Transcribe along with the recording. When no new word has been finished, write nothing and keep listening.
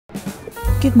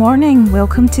Good morning,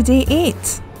 welcome to day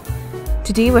 8.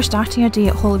 Today we're starting our day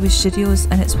at Hollywood Studios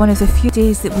and it's one of the few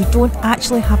days that we don't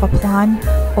actually have a plan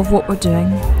of what we're doing.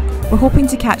 We're hoping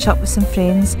to catch up with some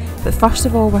friends, but first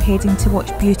of all we're heading to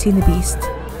watch Beauty and the Beast.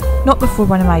 Not before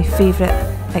one of my favourite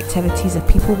activities of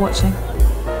people watching.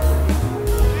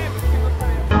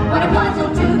 What a puzzle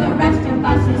to the rest of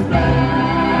us as well.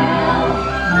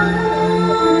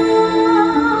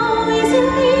 Oh,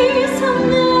 isn't this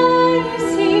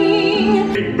amazing?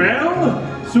 Big Belle?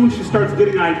 Soon she starts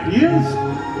getting ideas,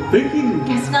 thinking.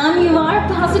 Gaston, you are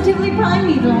positively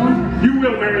primeval. You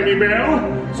will marry me,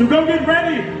 Belle. So go get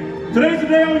ready. Today's the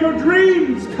day all your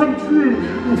dreams come true. I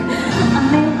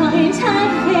want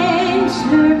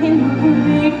adventure in the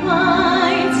great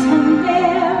heights and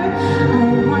there. I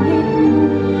want it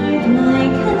more than I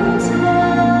can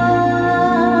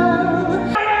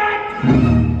tell.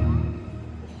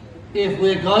 If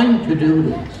we're going to do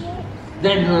this,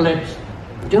 then let's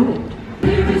do it.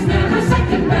 There is never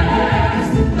second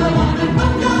best. The one and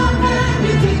hold your hand.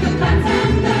 You take the plans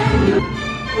and then you.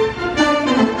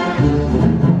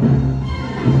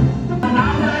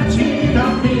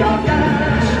 Don't be our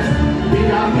guest. Be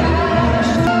our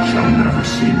guest. She'll never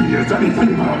see me as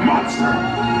anything but a monster.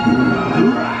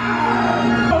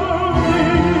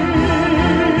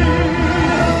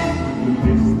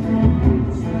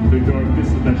 The darkness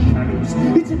of the shadows.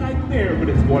 It's a nightmare, but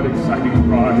it's one exciting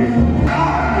ride.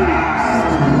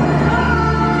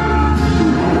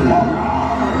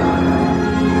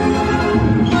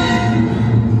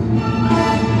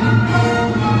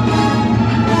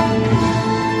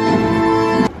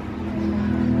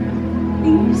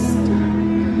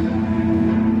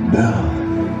 Belle,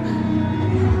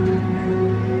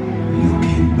 you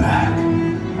came back.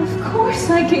 Of course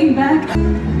I came back.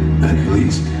 At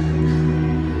least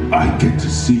I get to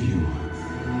see you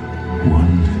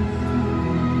one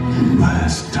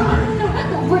last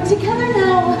time. We're together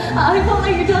now. I won't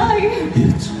let you die.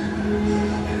 It's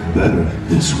better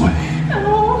this way.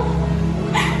 No.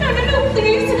 No,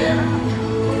 please.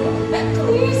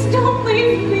 Please don't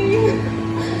leave me.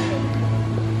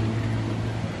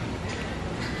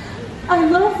 I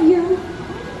love you.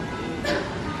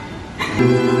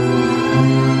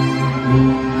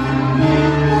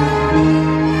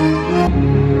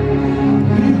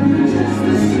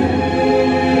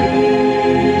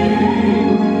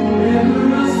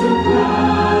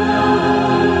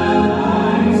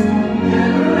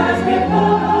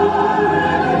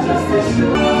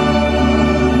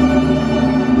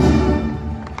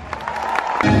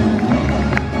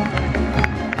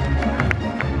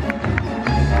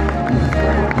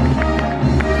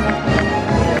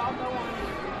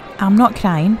 I'm not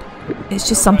crying, it's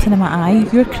just something in my eye.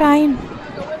 You're crying.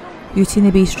 Beauty and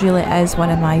the Beast really is one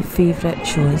of my favourite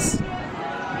shows.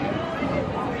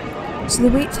 So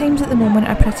the wait times at the moment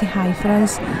are pretty high for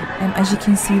us. As you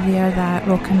can see there, that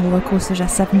Rock and Roller Coaster's a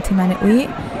 70-minute wait,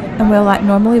 and while that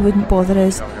normally wouldn't bother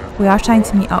us, we are trying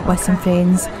to meet up with some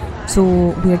friends, so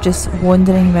we're just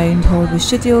wandering around Hollywood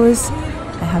Studios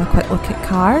and have a quick look at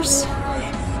cars.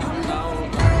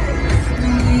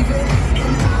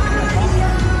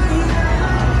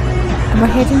 We're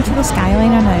heading to the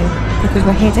Skyliner now because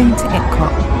we're heading to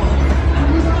Epcot.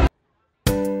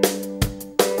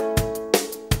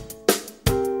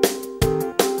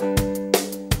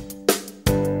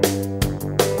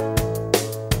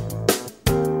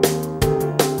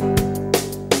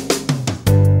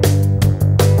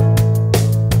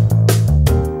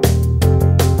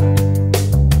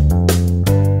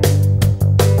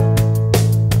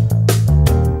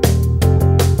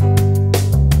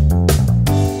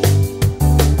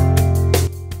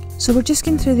 So we're just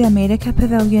going through the America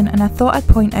Pavilion and I thought I'd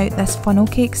point out this funnel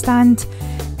cake stand.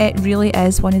 It really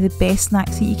is one of the best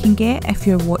snacks that you can get if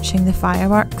you're watching the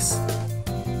fireworks.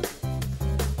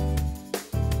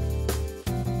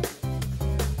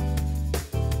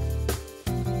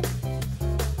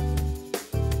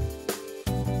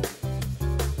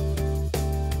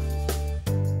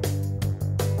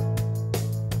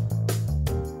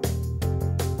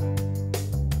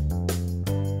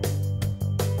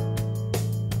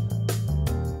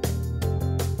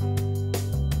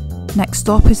 Next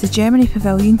stop is the Germany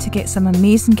Pavilion to get some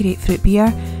amazing grapefruit beer,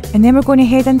 and then we're going to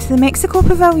head into the Mexico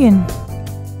Pavilion.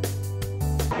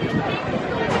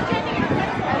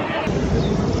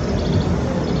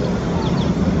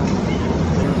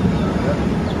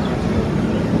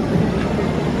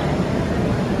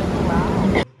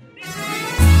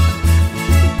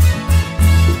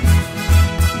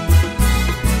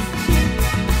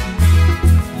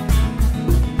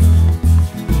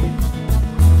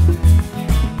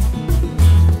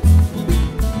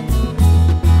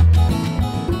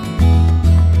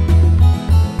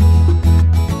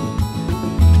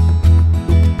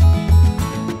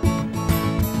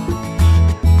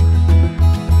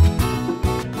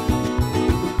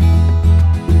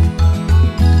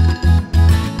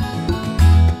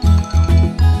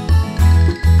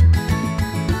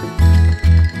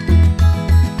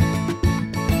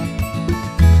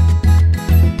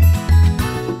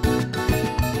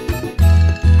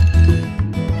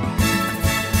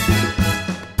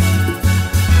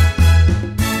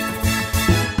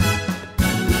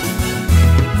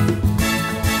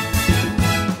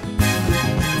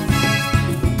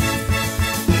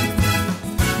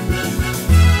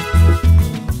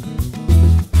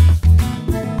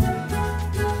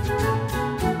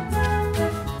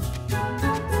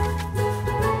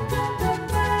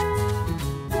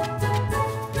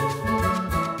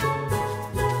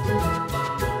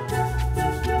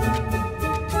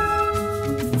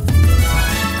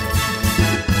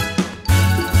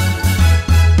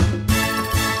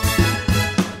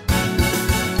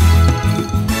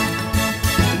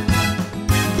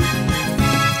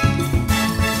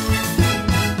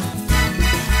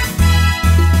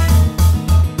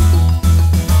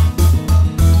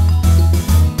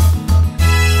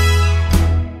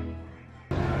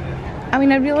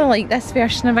 mean, I really like this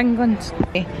version of England.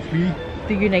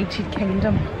 The United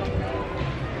Kingdom.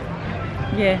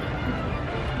 Yeah.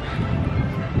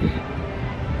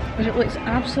 But it looks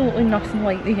absolutely nothing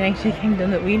like the United Kingdom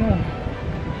that we know.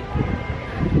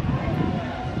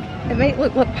 It might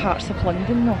look like parts of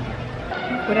London though.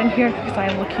 We're in here because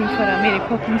I'm looking for a Mary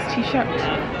Poppins t-shirt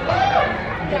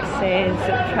that says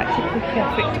practically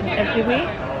perfect in every way.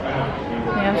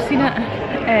 Now I've seen it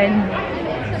in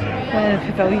one of the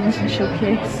pavilions and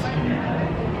showcase.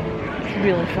 It's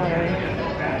really far away.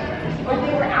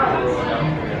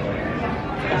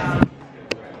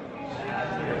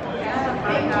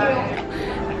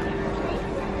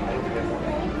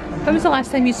 When was the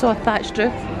last time you saw a thatched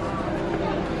roof?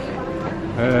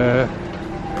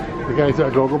 The guys at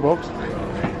a goggle box.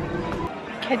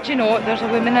 Kid you not, there's a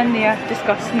woman in there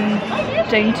discussing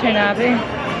Downton Abbey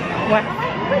with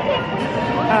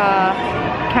a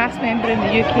cast member in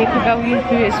the UK pavilion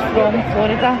who is from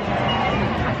Florida.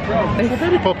 It's a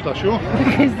very popular show.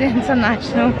 Because the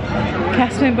international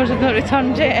cast members have not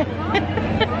returned yet.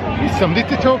 Need somebody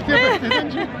to talk to about it,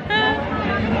 isn't you?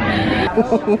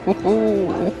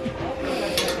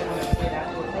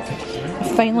 I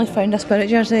finally found a Spirit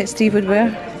jersey that Steve would wear.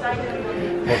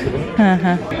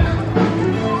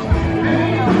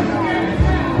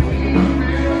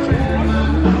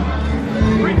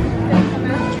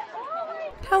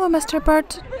 Hello, Mr.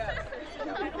 Bird.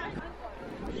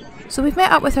 So we've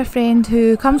met up with our friend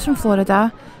who comes from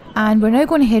Florida, and we're now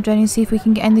going to head round and see if we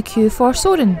can get in the queue for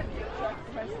Soarin'.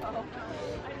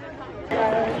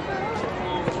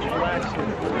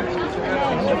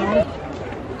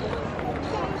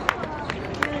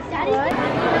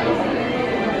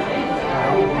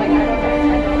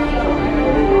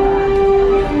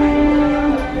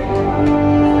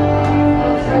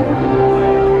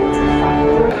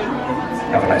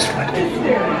 Have a nice flight.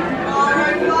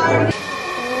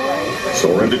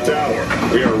 Soarin' to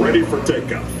tower. We are ready for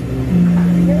takeoff.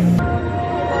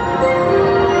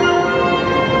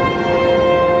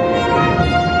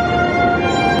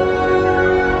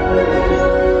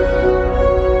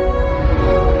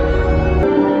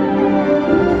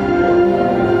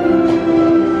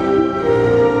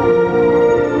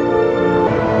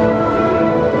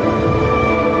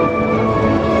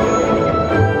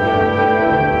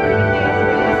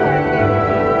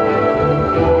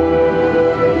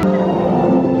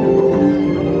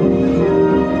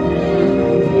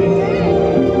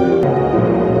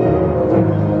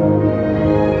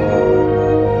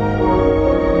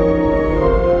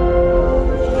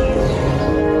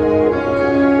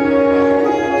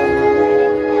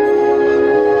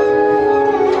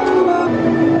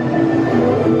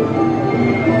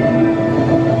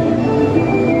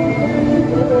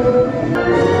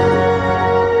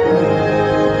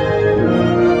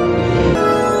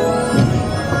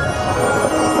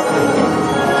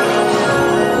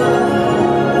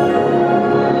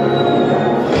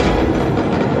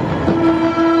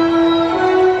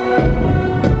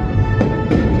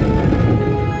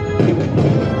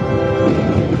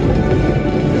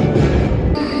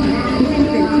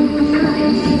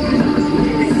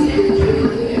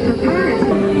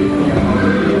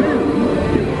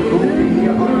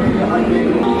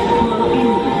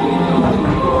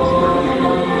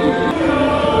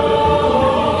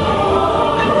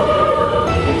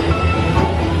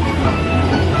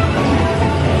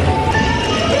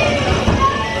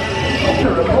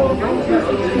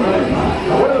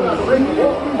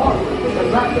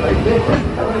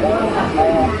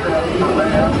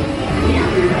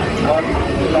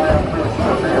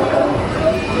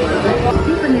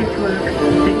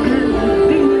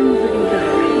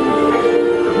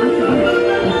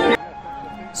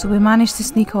 So we managed to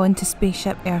sneak on to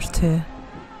Spaceship Earth 2.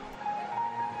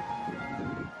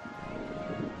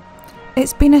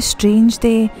 It's been a strange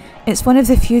day. It's one of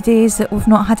the few days that we've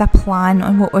not had a plan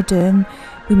on what we're doing.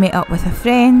 We met up with a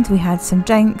friend, we had some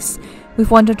drinks,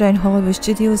 we've wandered around Hollywood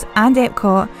Studios and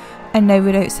Epcot, and now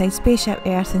we're outside Spaceship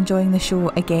Earth enjoying the show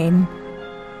again.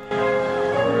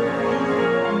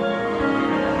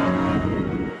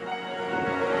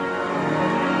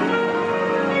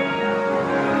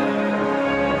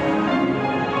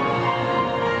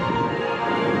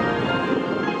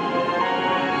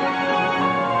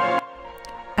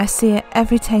 I say it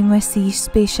every time I see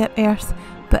Spaceship Earth,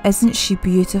 but isn't she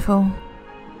beautiful?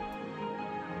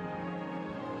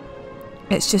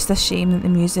 It's just a shame that the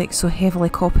music's so heavily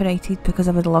copyrighted, because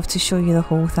I would love to show you the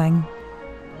whole thing.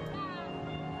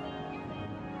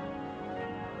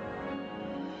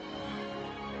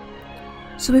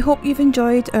 So we hope you've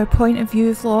enjoyed our point of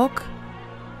view vlog.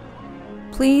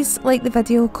 Please like the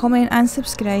video, comment and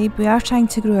subscribe. We are trying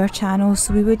to grow our channel,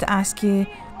 so we would ask you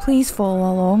please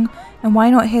follow along, and why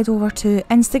not head over to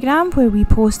Instagram where we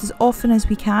post as often as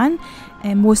we can,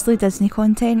 mostly Disney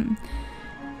content.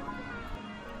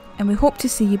 And we hope to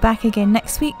see you back again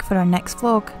next week for our next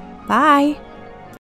vlog. Bye!